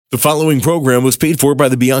The following program was paid for by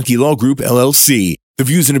the Bianchi Law Group, LLC. The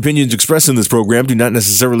views and opinions expressed in this program do not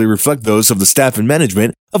necessarily reflect those of the staff and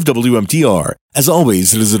management of WMTR. As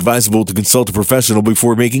always, it is advisable to consult a professional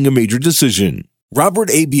before making a major decision. Robert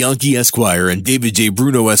A. Bianchi, Esquire, and David J.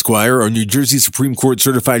 Bruno, Esquire, are New Jersey Supreme Court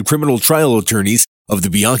certified criminal trial attorneys of the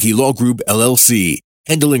Bianchi Law Group, LLC,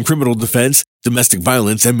 handling criminal defense, domestic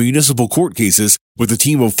violence, and municipal court cases with a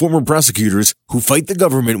team of former prosecutors who fight the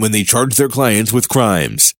government when they charge their clients with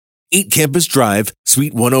crimes. 8 Campus Drive,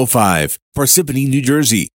 Suite 105, Parsippany, New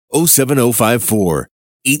Jersey, 07054,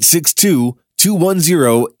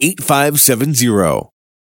 862-210-8570.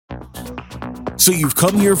 So you've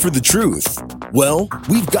come here for the truth. Well,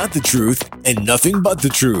 we've got the truth and nothing but the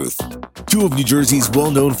truth. 2 of New Jersey's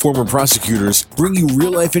well-known former prosecutors bring you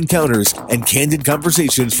real-life encounters and candid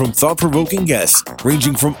conversations from thought-provoking guests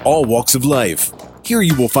ranging from all walks of life. Here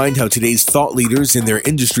you will find how today's thought leaders in their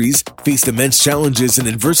industries faced immense challenges and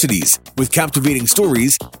adversities, with captivating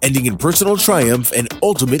stories ending in personal triumph and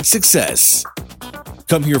ultimate success.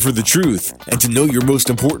 Come here for the truth and to know your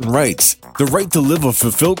most important rights, the right to live a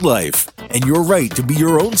fulfilled life, and your right to be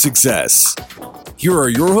your own success. Here are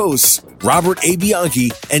your hosts, Robert A.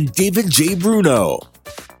 Bianchi and David J. Bruno.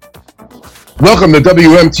 Welcome to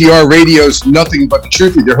WMTR Radio's Nothing But the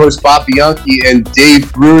Truth with your host, Bob Bianchi and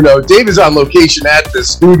Dave Bruno. Dave is on location at the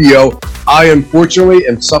studio. I, unfortunately,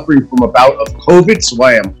 am suffering from a bout of COVID, so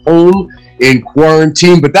I am home in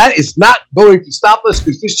quarantine. But that is not going to stop us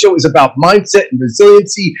because this show is about mindset and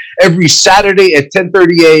resiliency every Saturday at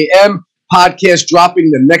 10:30 a.m. Podcast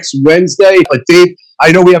dropping the next Wednesday. But Dave,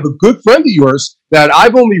 I know we have a good friend of yours that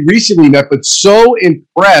I've only recently met, but so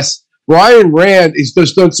impressed. Brian Rand has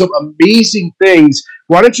just done some amazing things.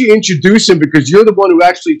 Why don't you introduce him, because you're the one who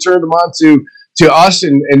actually turned him on to us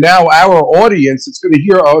and now our audience. It's going to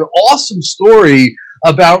hear an awesome story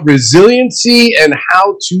about resiliency and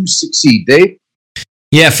how to succeed. Dave?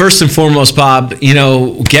 Yeah, first and foremost, Bob,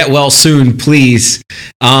 get well soon, please.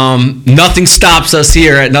 Nothing stops us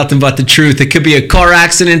here at Nothing But the Truth. It could be a car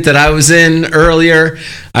accident that I was in earlier.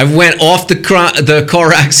 I went off the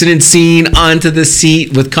car accident scene onto the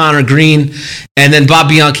seat with Connor Green, and then Bob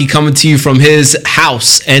Bianchi coming to you from his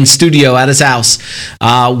house and studio at his house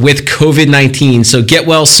with COVID-19. So get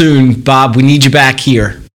well soon, Bob. We need you back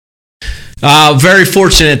here. Very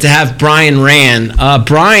fortunate to have Brian Rand.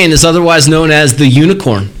 Brian is otherwise known as the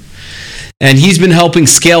Unicorn, and he's been helping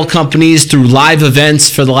scale companies through live events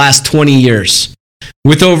for the last 20 years.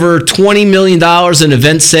 With over $20 million in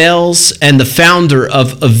event sales and the founder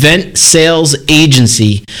of Event Sales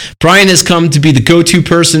Agency, Brian has come to be the go-to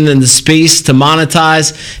person in the space to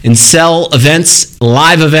monetize and sell events,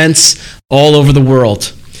 live events all over the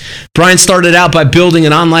world. Brian started out by building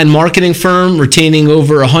an online marketing firm, retaining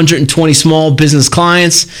over 120 small business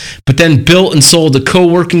clients, but then built and sold a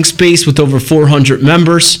co-working space with over 400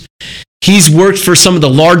 members. He's worked for some of the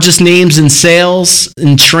largest names in sales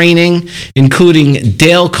and training, including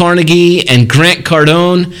Dale Carnegie and Grant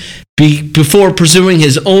Cardone, before pursuing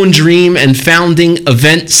his own dream and founding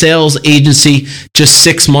Event Sales Agency just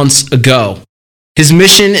 6 months ago. His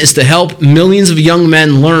mission is to help millions of young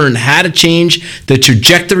men learn how to change the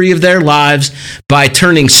trajectory of their lives by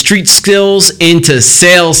turning street skills into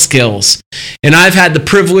sales skills. And I've had the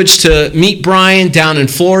privilege to meet Brian down in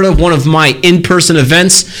Florida, one of my in-person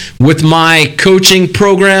events with my coaching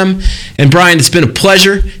program. And Brian, it's been a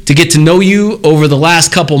pleasure to get to know you over the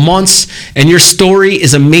last couple months, and your story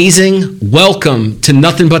is amazing. Welcome to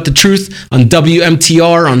Nothing But the Truth on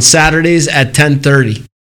WMTR on Saturdays at 10:30.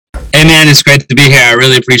 Hey man, it's great to be here. I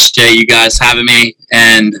really appreciate you guys having me.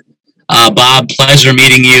 And Bob, pleasure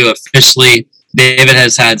meeting you officially. David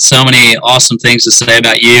has had so many awesome things to say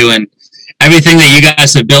about you and everything that you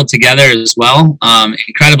guys have built together as well.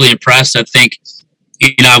 Incredibly impressed. I think,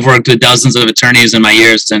 I've worked with dozens of attorneys in my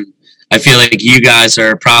years, and I feel like you guys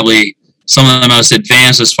are probably some of the most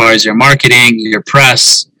advanced as far as your marketing, your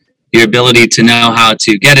press, your ability to know how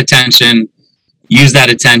to get attention, use that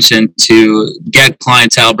attention to get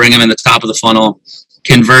clientele, bring them in the top of the funnel,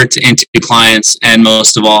 convert into clients, and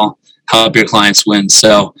most of all, help your clients win.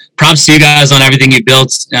 So props to you guys on everything you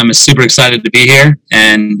built. I'm super excited to be here.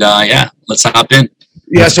 And let's hop in.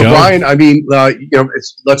 Yeah, so Brian, I mean,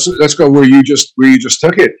 let's go where you just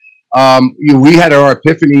took it. We had our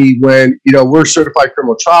epiphany when, we're certified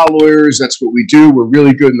criminal trial lawyers. That's what we do. We're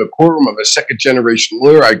really good in the courtroom. I'm a second generation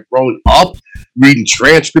lawyer. I've grown up reading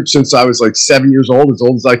transcripts since I was like 7 years old as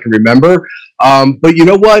I can remember. But you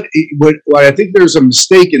know what? What I think there's a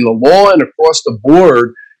mistake in the law and across the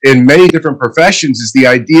board in many different professions is the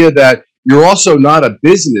idea that you're also not a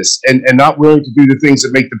business and not willing to do the things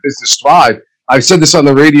that make the business thrive. I've said this on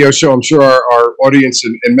the radio show. I'm sure our audience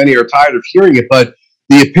and many are tired of hearing it, but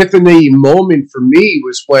the epiphany moment for me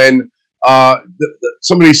was when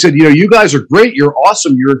somebody said, you guys are great. You're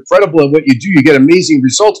awesome. You're incredible at what you do. You get amazing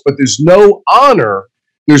results, but there's no honor.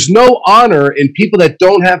 There's no honor in people that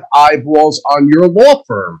don't have eyeballs on your law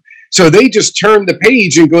firm. So they just turn the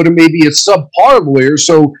page and go to maybe a subpar lawyer.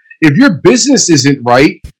 So if your business isn't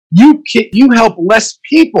right, you help less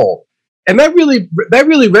people. And that really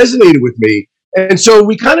resonated with me. And so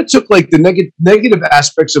we kind of took like the negative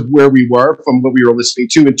aspects of where we were from what we were listening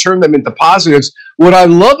to and turned them into positives. What I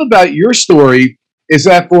love about your story is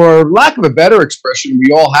that, for lack of a better expression,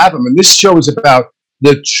 we all have them. And this show is about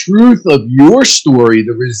the truth of your story,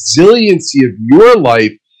 the resiliency of your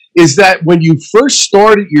life, is that when you first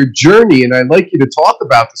started your journey, and I'd like you to talk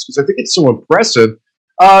about this because I think it's so impressive,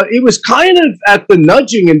 it was kind of at the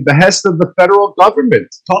nudging and behest of the federal government.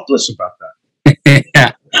 Talk to us about that.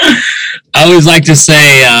 Yeah. I always like to say,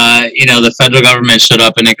 the federal government showed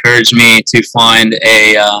up and encouraged me to find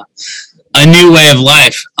a new way of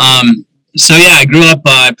life. I grew up,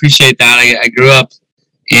 I appreciate that. I grew up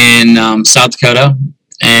in South Dakota,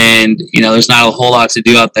 and, there's not a whole lot to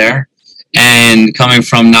do out there. And coming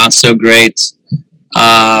from not so great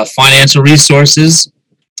financial resources,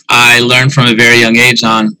 I learned from a very young age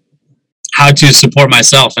on how to support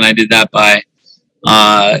myself. And I did that by,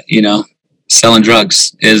 selling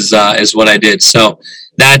drugs is what I did. So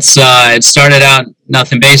that's, it started out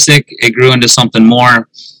nothing basic. It grew into something more.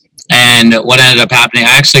 And what ended up happening,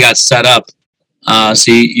 I actually got set up.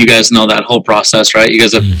 So you guys know that whole process, right? You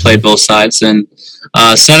guys have played both sides, and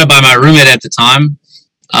set up by my roommate at the time.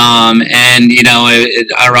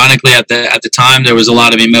 Ironically at the time, there was a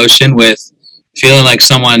lot of emotion with feeling like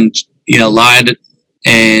someone, lied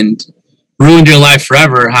and ruined your life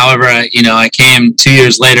forever. However, I came 2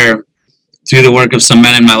 years later through the work of some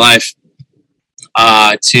men in my life,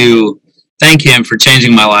 to thank him for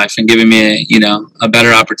changing my life and giving me, a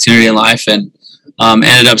better opportunity in life, and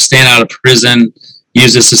ended up staying out of prison,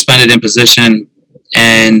 used a suspended imposition,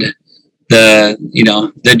 and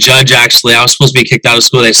the judge actually, I was supposed to be kicked out of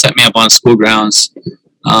school. They set me up on school grounds,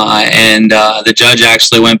 and the judge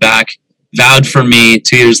actually went back, vowed for me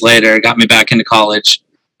 2 years later, got me back into college.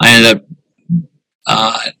 I ended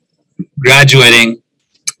up graduating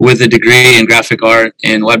with a degree in graphic art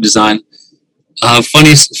and web design.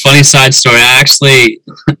 Funny side story.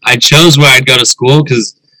 I chose where I'd go to school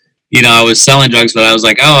because, I was selling drugs, but I was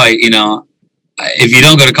like, if you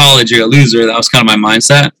don't go to college, you're a loser. That was kind of my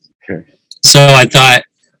mindset. Okay. So I thought,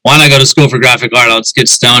 why not go to school for graphic art? I'll just get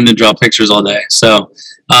stoned and draw pictures all day. So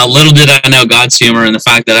little did I know God's humor and the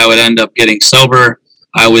fact that I would end up getting sober.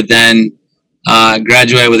 I would then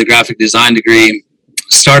graduate with a graphic design degree,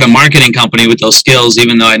 start a marketing company with those skills,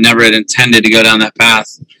 even though I never had intended to go down that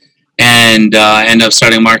path, and end up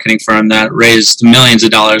starting a marketing firm that raised millions of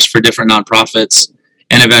dollars for different nonprofits,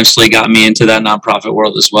 and eventually got me into that nonprofit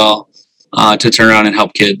world as well, to turn around and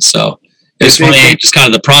help kids. So it's funny, just kind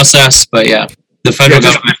of the process, but yeah, the federal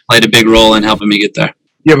government played a big role in helping me get there.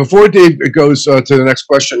 Yeah, before Dave goes to the next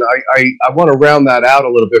question, I want to round that out a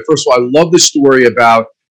little bit. First of all, I love the story about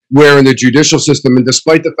where in the judicial system, and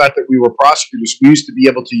despite the fact that we were prosecutors, we used to be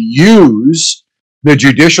able to use the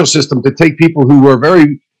judicial system to take people who were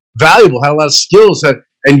very valuable, had a lot of skills,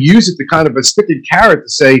 and use it to kind of a stick and carrot to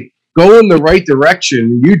say, go in the right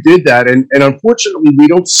direction. You did that. And unfortunately, we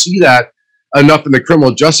don't see that enough in the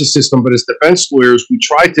criminal justice system. But as defense lawyers, we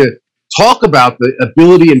try to talk about the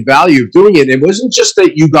ability and value of doing it. It wasn't just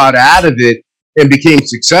that you got out of it and became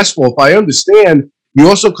successful. If I understand, you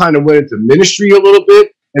also kind of went into ministry a little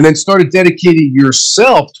bit and then started dedicating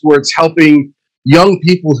yourself towards helping young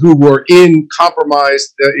people who were in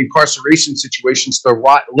compromised incarceration situations to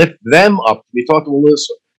lift them up. Can you talk to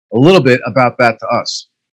a little bit about that to us?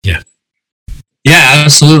 Yeah. Yeah,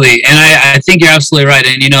 absolutely. And I think you're absolutely right.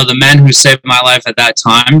 And, the men who saved my life at that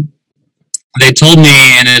time, they told me,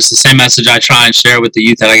 and it's the same message I try and share with the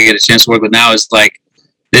youth that I get a chance to work with now, is like,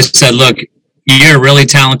 they said, look, you're a really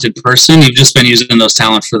talented person. You've just been using those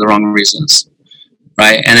talents for the wrong reasons.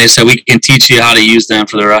 Right. And they said, we can teach you how to use them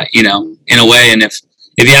for the right, in a way. And if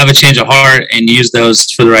you have a change of heart and use those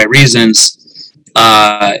for the right reasons,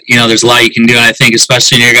 there's a lot you can do. And I think,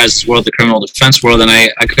 especially in your guys' world, the criminal defense world, and I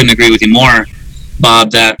couldn't agree with you more,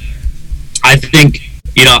 Bob, that I think,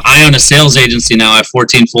 I own a sales agency now. I have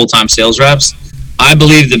 14 full-time sales reps. I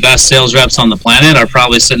believe the best sales reps on the planet are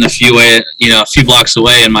probably sitting a few blocks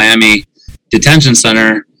away in Miami Detention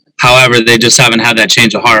Center. However, they just haven't had that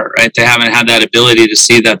change of heart, right? They haven't had that ability to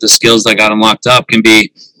see that the skills that got them locked up can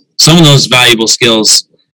be some of those valuable skills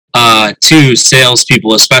to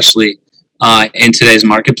salespeople, especially in today's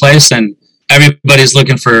marketplace. And everybody's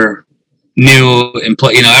looking for new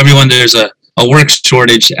employee. Everyone, there's a work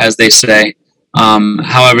shortage, as they say.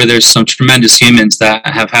 However, there's some tremendous humans that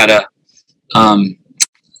have had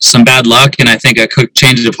some bad luck, and I think a quick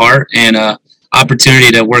change of heart and a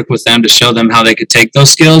opportunity to work with them to show them how they could take those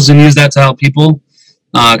skills and use that to help people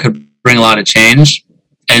could bring a lot of change.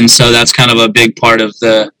 And so that's kind of a big part of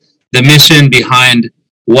the mission behind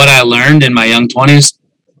what I learned in my young 20s.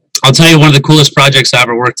 I'll tell you, one of the coolest projects I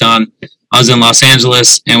ever worked on, I was in Los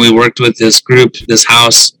Angeles, and we worked with this group, this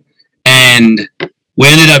house, and we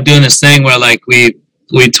ended up doing this thing where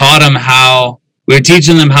we taught them we were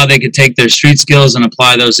teaching them how they could take their street skills and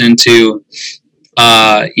apply those into,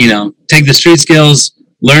 take the street skills,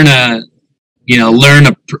 learn a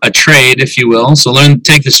trade, if you will. So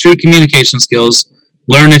take the street communication skills,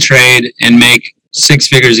 learn a trade, and make 6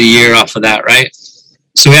 figures a year off of that, right?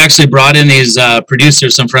 So we actually brought in these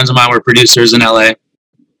producers. Some friends of mine were producers in LA,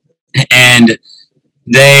 and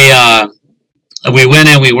we went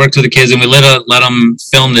in, we worked with the kids, and we let them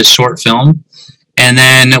film this short film. And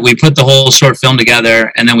then we put the whole short film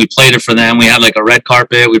together, and then we played it for them. We had a red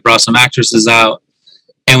carpet. We brought some actresses out,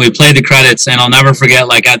 and we played the credits. And I'll never forget,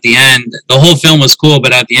 at the end, the whole film was cool,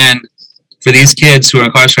 but at the end, for these kids who are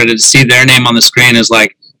incarcerated, to see their name on the screen as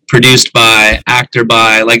produced by, actor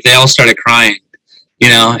by, they all started crying,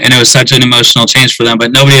 and it was such an emotional change for them.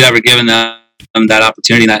 But nobody had ever given them that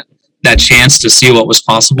opportunity, that chance to see what was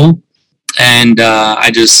possible. And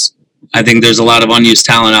I think there's a lot of unused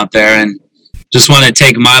talent out there, and just want to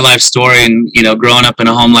take my life story and, growing up in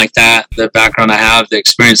a home like that, the background I have, the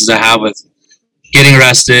experiences I have with getting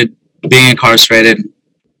arrested, being incarcerated,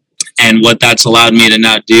 and what that's allowed me to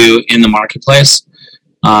now do in the marketplace.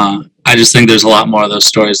 I just think there's a lot more of those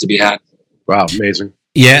stories to be had. Wow, amazing.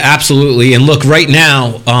 Yeah, absolutely. And look, right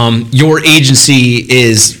now, your agency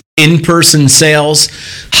is in-person sales,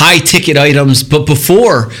 high ticket items. But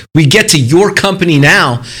before we get to your company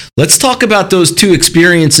now, let's talk about those 2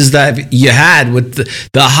 experiences that you had with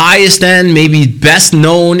the highest end, maybe best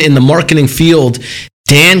known in the marketing field,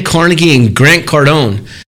 Dan Carnegie and Grant Cardone.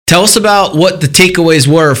 Tell us about what the takeaways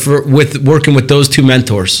were with working with those 2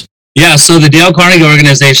 mentors. Yeah, so the Dale Carnegie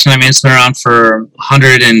organization, it's been around for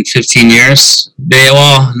 115 years.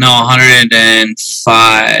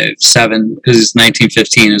 105, 7, because it's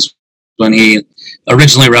 1915 is when he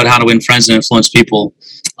originally wrote How to Win Friends and Influence People.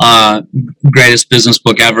 Greatest business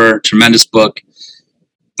book ever, tremendous book.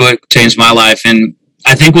 Book changed my life. And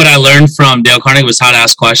I think what I learned from Dale Carnegie was how to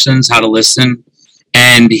ask questions, how to listen.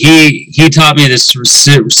 And he taught me this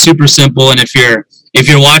super simple. And if you're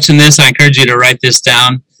watching this, I encourage you to write this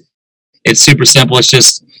down. It's super simple.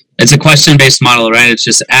 It's a question-based model, right? It's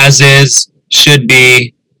just as is, should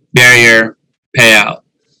be, barrier, payout.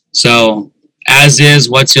 So as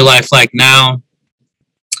is, what's your life like now?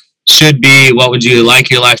 Should be, what would you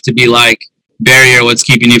like your life to be like? Barrier, what's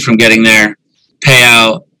keeping you from getting there?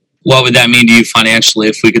 Payout, what would that mean to you financially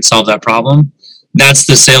if we could solve that problem? That's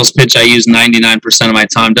the sales pitch I use 99% of my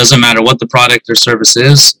time. Doesn't matter what the product or service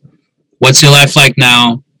is. What's your life like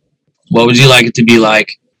now? What would you like it to be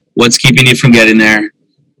like? What's keeping you from getting there?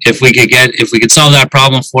 If we could solve that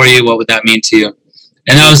problem for you, what would that mean to you?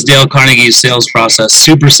 And that was Dale Carnegie's sales process.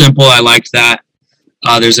 Super simple. I liked that.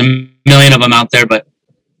 There's a million of them out there, but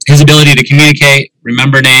his ability to communicate,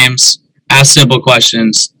 remember names, ask simple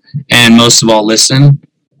questions, and most of all, listen,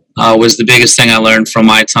 was the biggest thing I learned from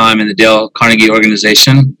my time in the Dale Carnegie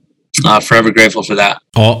organization. Forever grateful for that.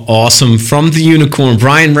 Awesome. From the Unicorn,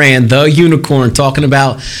 Brian Rand, the Unicorn, talking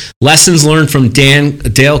about lessons learned from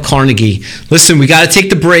Dale Carnegie. Listen, we got to take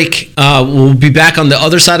the break. We'll be back on the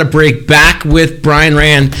other side of break, back with Brian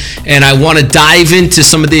Rand, and I want to dive into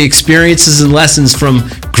some of the experiences and lessons from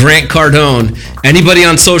Grant Cardone. Anybody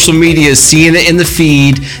on social media is seeing it in the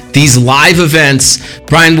feed, these live events.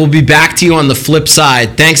 Brian, we'll be back to you on the flip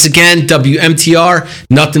side. Thanks again, WMTR,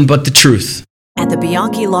 nothing but the truth. At the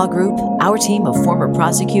Bianchi Law Group, our team of former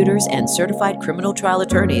prosecutors and certified criminal trial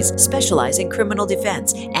attorneys specialize in criminal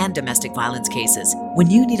defense and domestic violence cases. When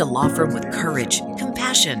you need a law firm with courage,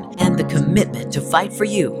 compassion, and the commitment to fight for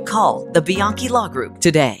you, call the Bianchi Law Group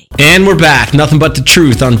today. And we're back. Nothing but the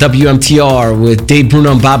truth on WMTR with Dave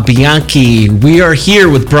Bruno and Bob Bianchi. We are here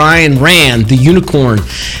with Brian Rand, the Unicorn.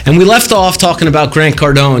 And we left off talking about Grant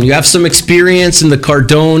Cardone. You have some experience in the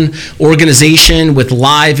Cardone organization with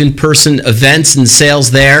live in-person events and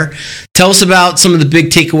sales there. Tell us about some of the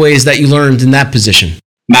big takeaways that you learned in that position.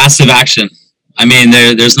 Massive action. I mean,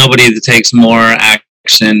 there's nobody that takes more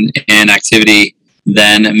action and activity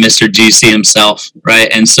than Mr. GC himself, right?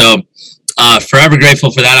 And so forever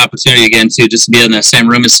grateful for that opportunity again, to just be in the same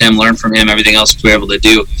room as him, learn from him, everything else we were able to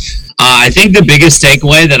do. I think the biggest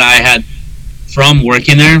takeaway that I had from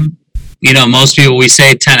working there, most people, we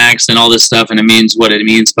say 10x and all this stuff, and it means what it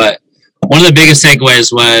means. But one of the biggest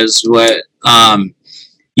takeaways was when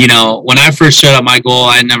I first showed up, my goal,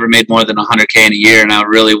 I had never made more than 100K in a year. And I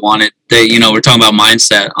really wanted we're talking about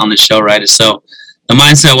mindset on the show, right? So the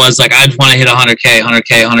mindset was like, I just want to hit 100K,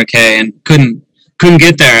 and couldn't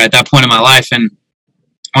get there at that point in my life. And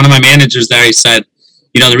one of my managers there, he said,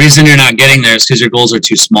 the reason you're not getting there is because your goals are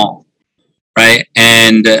too small. Right.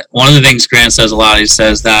 And one of the things Grant says a lot, he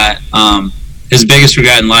says that his biggest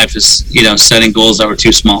regret in life is, setting goals that were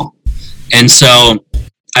too small. And so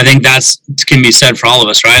I think can be said for all of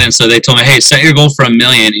us. Right. And so they told me, hey, set your goal for 1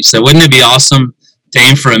 million. He said, wouldn't it be awesome to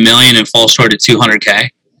aim for 1 million and fall short at 200K?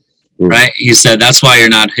 Right. He said, that's why you're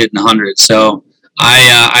not hitting 100. So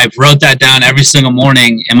I wrote that down every single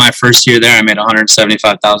morning. In my first year there, I made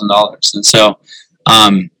 $175,000. And so,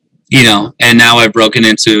 and now I've broken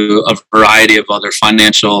into a variety of other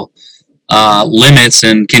financial limits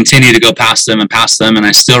and continue to go past them. And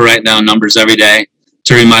I still write down numbers every day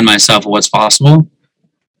to remind myself of what's possible.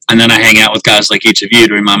 And then I hang out with guys like each of you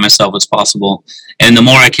to remind myself what's possible. And the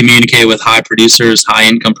more I communicate with high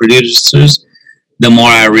income producers, the more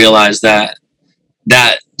I realize that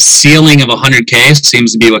ceiling of 100K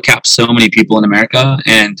seems to be what caps so many people in America.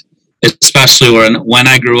 And especially when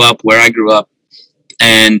I grew up, where I grew up.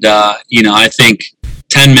 And, I think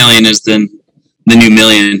 10 million is the new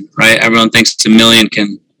million, right? Everyone thinks $1 million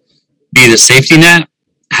can be the safety net.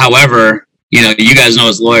 However, you guys know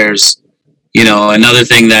as lawyers, another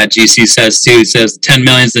thing that GC says too, he says 10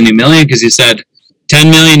 million is the new million, because he said 10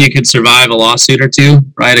 million, you could survive a lawsuit or two,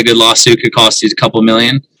 right? A good lawsuit could cost you a couple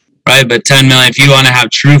million, right? But 10 million, if you want to have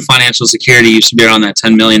true financial security, you should be around that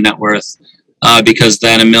 10 million net worth, because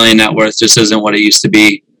then $1 million net worth just isn't what it used to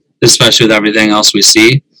be, especially with everything else we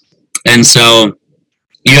see. And so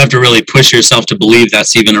you have to really push yourself to believe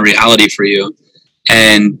that's even a reality for you.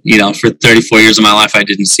 And, for 34 years of my life, I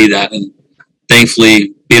didn't see that. And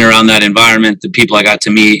thankfully, being around that environment, the people I got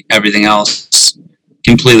to meet, everything else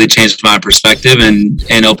completely changed my perspective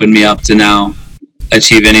and opened me up to now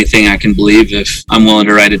achieve anything I can believe if I'm willing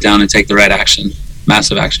to write it down and take the right action,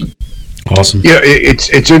 massive action. Awesome. Yeah,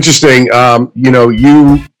 it's interesting.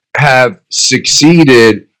 You have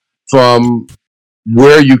succeeded from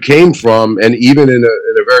where you came from, and even in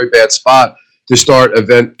a very bad spot to start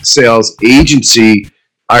event sales agency.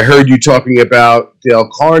 I heard you talking about Dale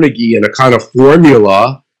Carnegie and a kind of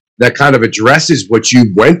formula that kind of addresses what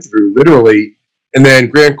you went through literally. And then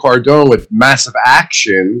Grant Cardone with massive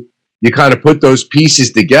action, you kind of put those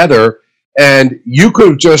pieces together, and you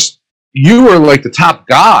were like the top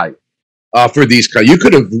guy for these guys. You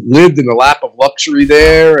could have lived in the lap of luxury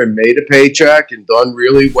there and made a paycheck and done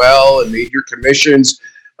really well and made your commissions,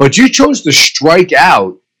 but you chose to strike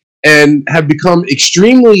out and have become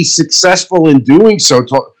extremely successful in doing so.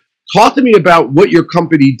 Talk to me about what your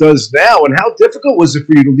company does now, and how difficult was it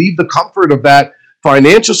for you to leave the comfort of that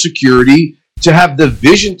financial security to have the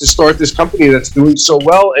vision to start this company that's doing so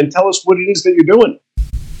well, and tell us what it is that you're doing.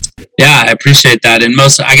 Yeah, I appreciate that. And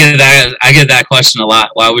I get that question a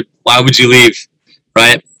lot. Why would you leave?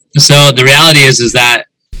 Right. So the reality is that,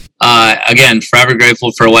 again, forever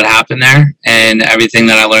grateful for what happened there and everything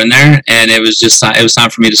that I learned there. And it was time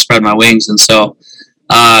for me to spread my wings. And so,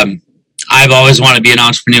 I've always wanted to be an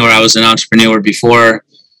entrepreneur. I was an entrepreneur before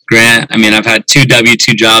Grant. I mean, I've had 2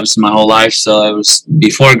 W-2 jobs in my whole life. So it was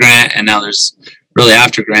before Grant, and now there's really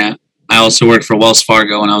after Grant. I also worked for Wells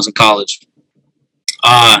Fargo when I was in college.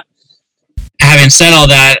 Having said all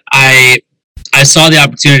that, I saw the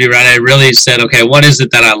opportunity, right? I really said, okay, what is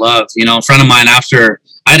it that I love? A friend of mine, after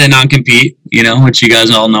I had a non-compete, which you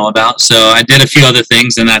guys all know about. So I did a few other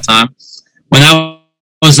things in that time. When that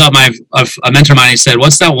was up, a mentor of mine, he said,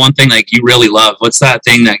 what's that one thing like you really love? What's that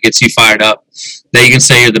thing that gets you fired up, that you can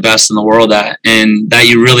say you're the best in the world at, and that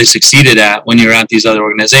you really succeeded at when you're at these other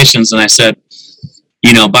organizations? And I said,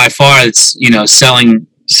 by far it's,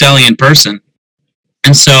 selling in person.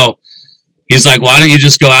 And so he's like, why don't you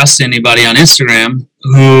just go ask anybody on Instagram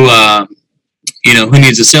who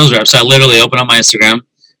needs a sales rep? So I literally opened up my Instagram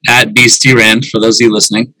at BeastRand, for those of you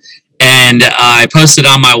listening. And I posted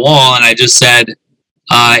on my wall, and I just said,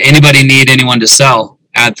 anybody need anyone to sell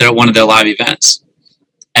at one of their live events?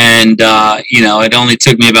 And, it only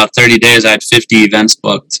took me about 30 days. I had 50 events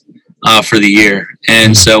booked for the year.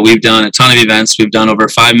 And so we've done a ton of events. We've done over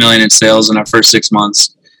 5 million in sales in our first 6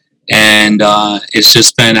 months. And it's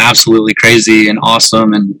just been absolutely crazy and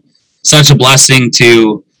awesome, and such a blessing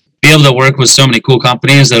to be able to work with so many cool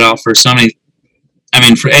companies that offer so many,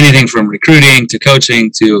 for anything from recruiting to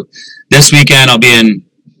coaching to this weekend, I'll be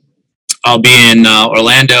in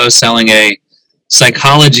Orlando selling a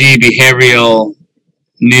psychology, behavioral,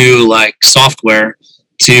 new like software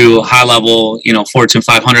to high level, Fortune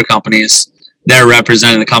 500 companies. They're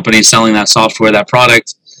representing the company selling that software, that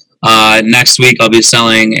product. Next week, I'll be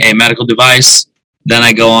selling a medical device. Then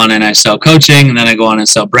I go on and I sell coaching, and then I go on and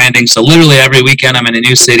sell branding. So literally every weekend I'm in a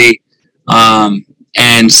new city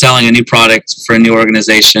and selling a new product for a new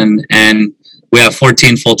organization. And we have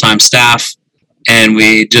 14 full-time staff, and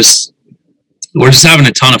we're just having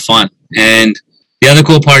a ton of fun. And the other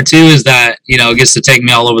cool part too is that, it gets to take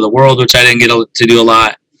me all over the world, which I didn't get to do a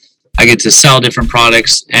lot. I get to sell different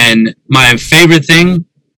products. And my favorite thing,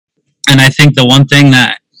 and I think the one thing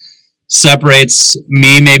that separates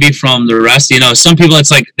me maybe from the rest, some people,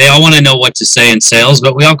 it's like they all want to know what to say in sales,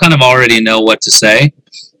 but we all kind of already know what to say.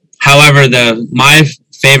 However, my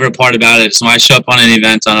favorite part about it is when I show up on an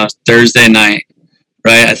event on a Thursday night,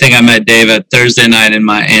 right? I think I met Dave at Thursday night in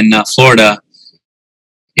Florida.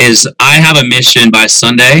 Is I have a mission by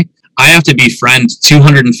Sunday. I have to befriend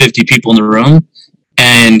 250 people in the room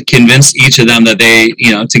and convince each of them that they,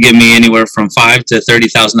 to give me anywhere from $5,000 to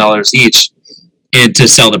 $30,000 each to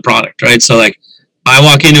sell the product, right? So like I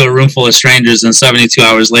walk into a room full of strangers and 72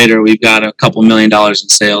 hours later, we've got a couple $1 million in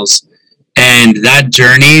sales. And that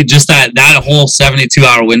journey, just that whole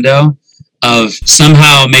 72-hour window of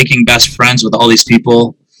somehow making best friends with all these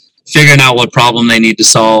people, figuring out what problem they need to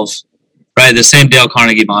solve, right? The same Dale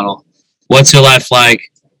Carnegie model. What's your life like?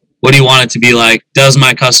 What do you want it to be like? Does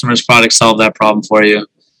my customer's product solve that problem for you?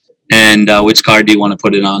 And which card do you want to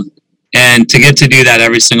put it on? And to get to do that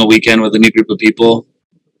every single weekend with a new group of people,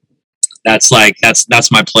 that's my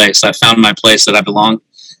place. I found my place that I belong,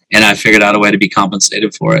 and I figured out a way to be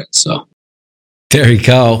compensated for it. So there you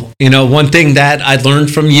go. One thing that I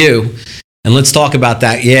learned from you, and let's talk about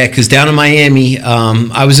that. Yeah, because down in Miami,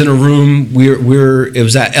 I was in a room. It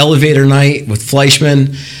was that elevator night with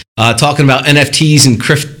Fleischman, talking about NFTs and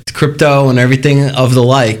crypto and everything of the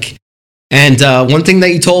like. And one thing that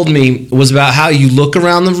you told me was about how you look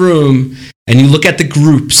around the room and you look at the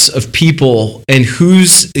groups of people and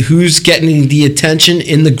who's getting the attention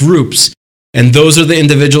in the groups, and those are the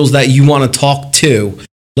individuals that you want to talk to.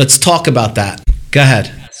 Let's talk about that. Go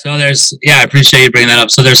ahead. So I appreciate you bringing that up.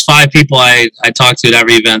 So there's 5 people I talk to at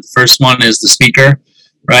every event. The first one is the speaker,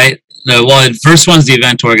 right? The first one's the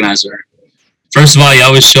event organizer. First of all, you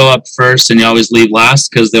always show up first and you always leave last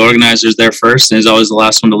because the organizer's there first and he's always the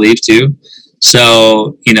last one to leave too.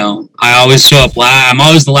 So, I always show up last. I'm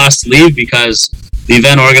always the last to leave because the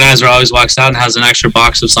event organizer always walks out and has an extra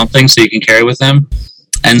box of something so you can carry with them.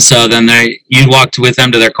 And so then you walk with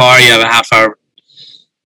them to their car, you have a half-hour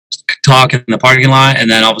talk in the parking lot, and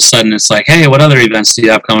then all of a sudden it's like, hey, what other events do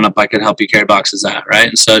you have coming up I could help you carry boxes at, right?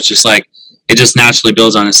 And so it's just like, it just naturally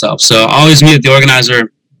builds on itself. So I always meet with the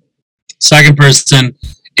organizer. Second person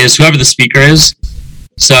is whoever the speaker is.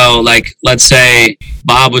 So like, let's say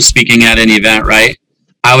Bob was speaking at an event, right?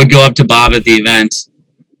 I would go up to Bob at the event.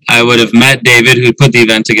 I would have met David, who put the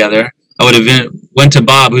event together. I would have went to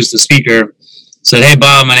Bob, who's the speaker, said, hey,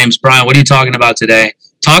 Bob, my name's Brian. What are you talking about today?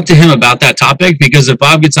 Talk to him about that topic, because if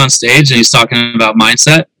Bob gets on stage and he's talking about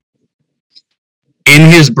mindset,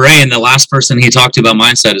 in his brain, the last person he talked to about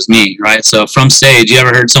mindset is me, right? So from stage, you ever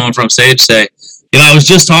heard someone from stage say, I was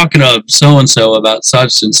just talking to so-and-so about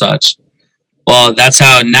such and such. Well, that's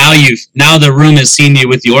how now the room has seen you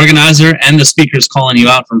with the organizer and the speaker's calling you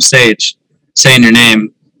out from stage, saying your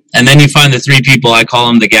name. And then you find the 3 people, I call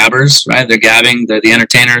them the gabbers, right? They're gabbing, they're the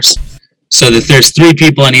entertainers. So that there's 3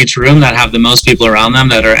 people in each room that have the most people around them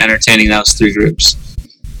that are entertaining those 3 groups.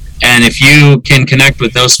 And if you can connect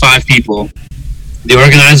with those 5 people, the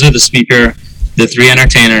organizer, the speaker, the 3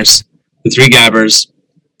 entertainers, the 3 gabbers,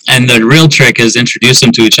 and the real trick is introduce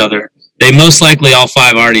them to each other. They most likely all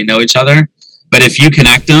 5 already know each other, but if you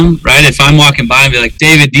connect them, right? If I'm walking by and be like,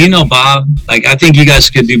 David, do you know Bob? Like, I think you guys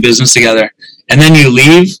could do business together. And then you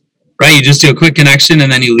leave, right? You just do a quick connection and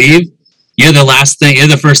then you leave. You're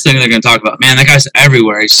the first thing they're going to talk about. Man, that guy's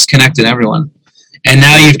everywhere. He's just connected everyone. And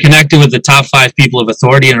now you've connected with the top 5 people of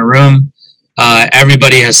authority in a room.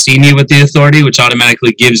 Everybody has seen you with the authority, which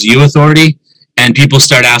automatically gives you authority. And people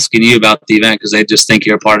start asking you about the event because they just think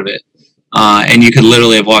you're a part of it. And you could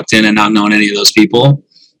literally have walked in and not known any of those people.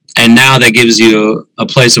 And now that gives you a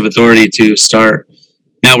place of authority to start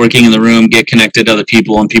networking in the room, get connected to other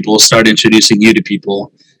people, and people will start introducing you to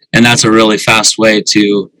people. And that's a really fast way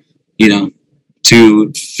to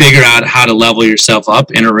figure out how to level yourself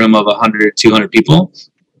up in a room of 100, 200 people,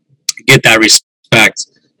 get that respect,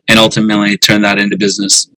 and ultimately turn that into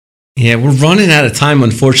business. Yeah, we're running out of time,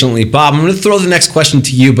 unfortunately. Bob, I'm going to throw the next question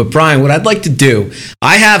to you. But Brian, what I'd like to do,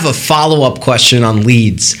 I have a follow-up question on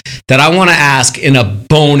leads that I want to ask in a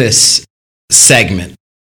bonus segment.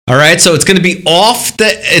 All right, so it's going to be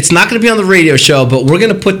it's not going to be on the radio show, but we're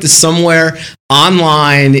going to put this somewhere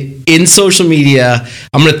online in social media.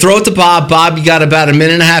 I'm going to throw it to Bob. Bob, you got about 1.5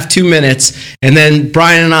 minutes, 2 minutes. And then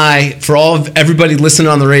Brian and I, for everybody listening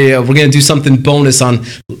on the radio, we're going to do something bonus on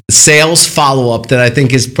sales follow-up that I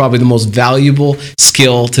think is probably the most valuable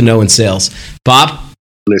skill to know in sales. Bob?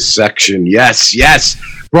 This section, yes.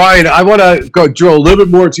 Brian, I want to go drill a little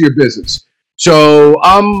bit more into your business. So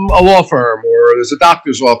I'm a law firm, or there's a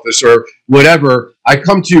doctor's office, or whatever. I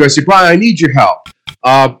come to you. I say, Brian, I need your help.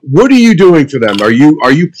 What are you doing for them? Are you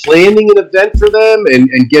planning an event for them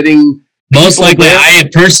and getting? Most likely,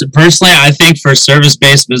 personally, I think for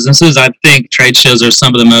service-based businesses, I think trade shows are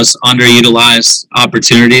some of the most underutilized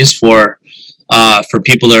opportunities for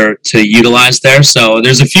people to utilize there. So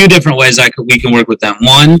there's a few different ways we can work with them.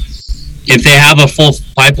 One, if they have a full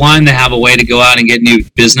pipeline, they have a way to go out and get new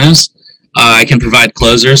business. I can provide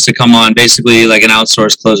closers to come on, basically like an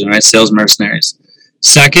outsourced closer, right? Sales mercenaries.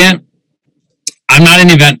 Second, I'm not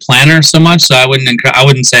an event planner so much, so I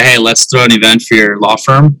wouldn't say, hey, let's throw an event for your law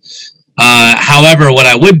firm. However, what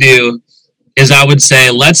I would do is I would say,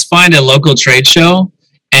 let's find a local trade show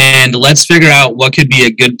and let's figure out what could be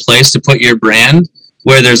a good place to put your brand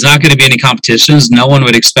where there's not going to be any competitions. No one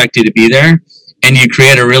would expect you to be there. And you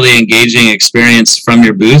create a really engaging experience from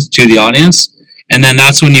your booth to the audience. And then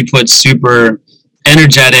that's when you put super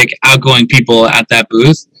energetic, outgoing people at that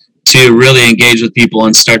booth to really engage with people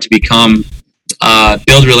and start to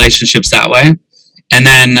build relationships that way. And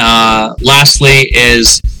then lastly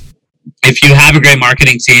is if you have a great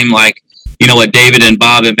marketing team, like, what David and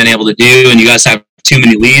Bob have been able to do, and you guys have too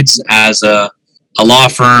many leads as a law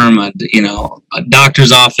firm, a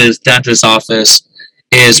doctor's office, dentist's office,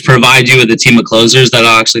 is provide you with a team of closers that'll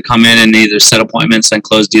actually come in and either set appointments and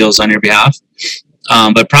close deals on your behalf.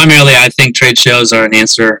 But primarily, I think trade shows are an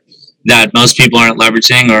answer that most people aren't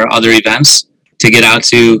leveraging, or other events to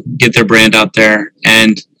get their brand out there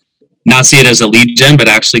and not see it as a lead gen, but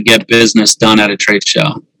actually get business done at a trade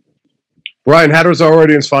show. Brian, how does our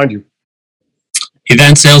audience find you?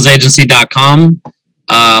 eventsalesagency.com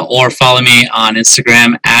or follow me on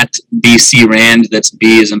Instagram at BCRAND. That's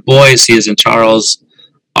B as in boy, C as in Charles,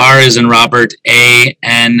 R as in Robert,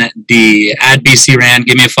 AND at BCRAND.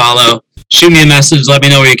 Give me a follow. Shoot me a message. Let me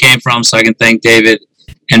know where you came from so I can thank David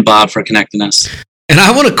and Bob for connecting us. And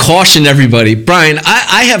I want to caution everybody, Brian,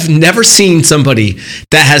 I have never seen somebody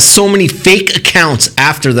that has so many fake accounts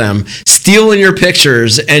after them, stealing your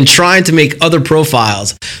pictures and trying to make other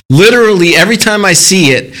profiles. Literally, every time I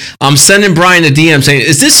see it, I'm sending Brian a DM saying,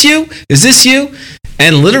 is this you? Is this you?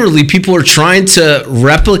 And literally, people are trying to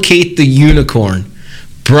replicate the unicorn.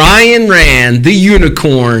 Brian Rand, the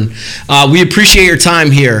unicorn. We appreciate your time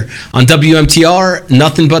here on WMTR,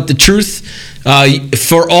 Nothing But the Truth.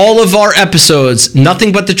 For all of our episodes,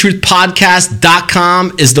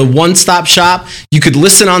 nothingbuttetruthpodcast.com is the one-stop shop. You could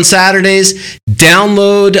listen on Saturdays,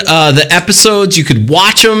 download the episodes, you could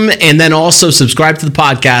watch them, and then also subscribe to the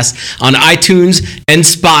podcast on iTunes and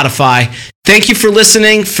Spotify. Thank you for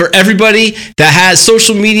listening. For everybody that has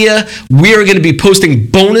social media, we are going to be posting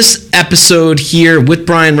bonus episode here with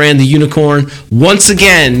Brian Rand, the unicorn. Once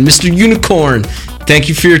again, Mr. Unicorn, thank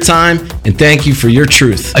you for your time and thank you for your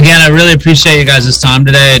truth. Again, I really appreciate you guys' time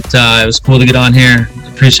today. It was cool to get on here.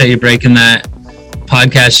 Appreciate you breaking that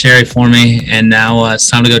podcast cherry for me. And now it's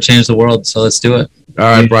time to go change the world. So let's do it. All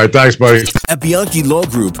right, Brian. Thanks, buddy. At Bianchi Law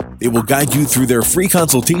Group, they will guide you through their free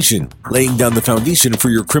consultation, laying down the foundation for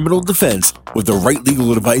your criminal defense with the right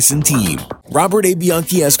legal advice and team. Robert A.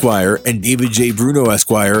 Bianchi Esquire and David J. Bruno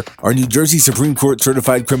Esquire are New Jersey Supreme Court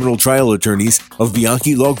certified criminal trial attorneys of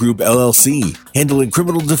Bianchi Law Group, LLC, handling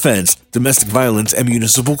criminal defense, domestic violence, and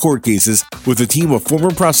municipal court cases with a team of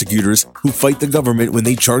former prosecutors who fight the government when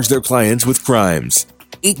they charge their clients with crimes.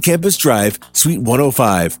 8 Campus Drive, Suite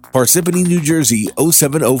 105, Parsippany, New Jersey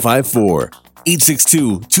 07054.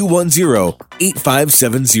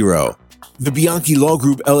 862-210-8570. The Bianchi Law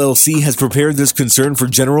Group LLC has prepared this concern for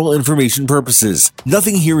general information purposes.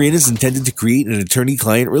 Nothing herein is intended to create an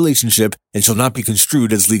attorney-client relationship and shall not be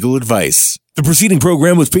construed as legal advice. The preceding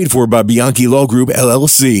program was paid for by Bianchi Law Group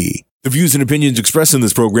LLC. The views and opinions expressed in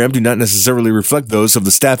this program do not necessarily reflect those of the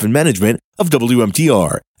staff and management of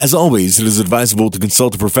WMTR. As always, it is advisable to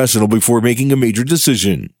consult a professional before making a major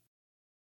decision.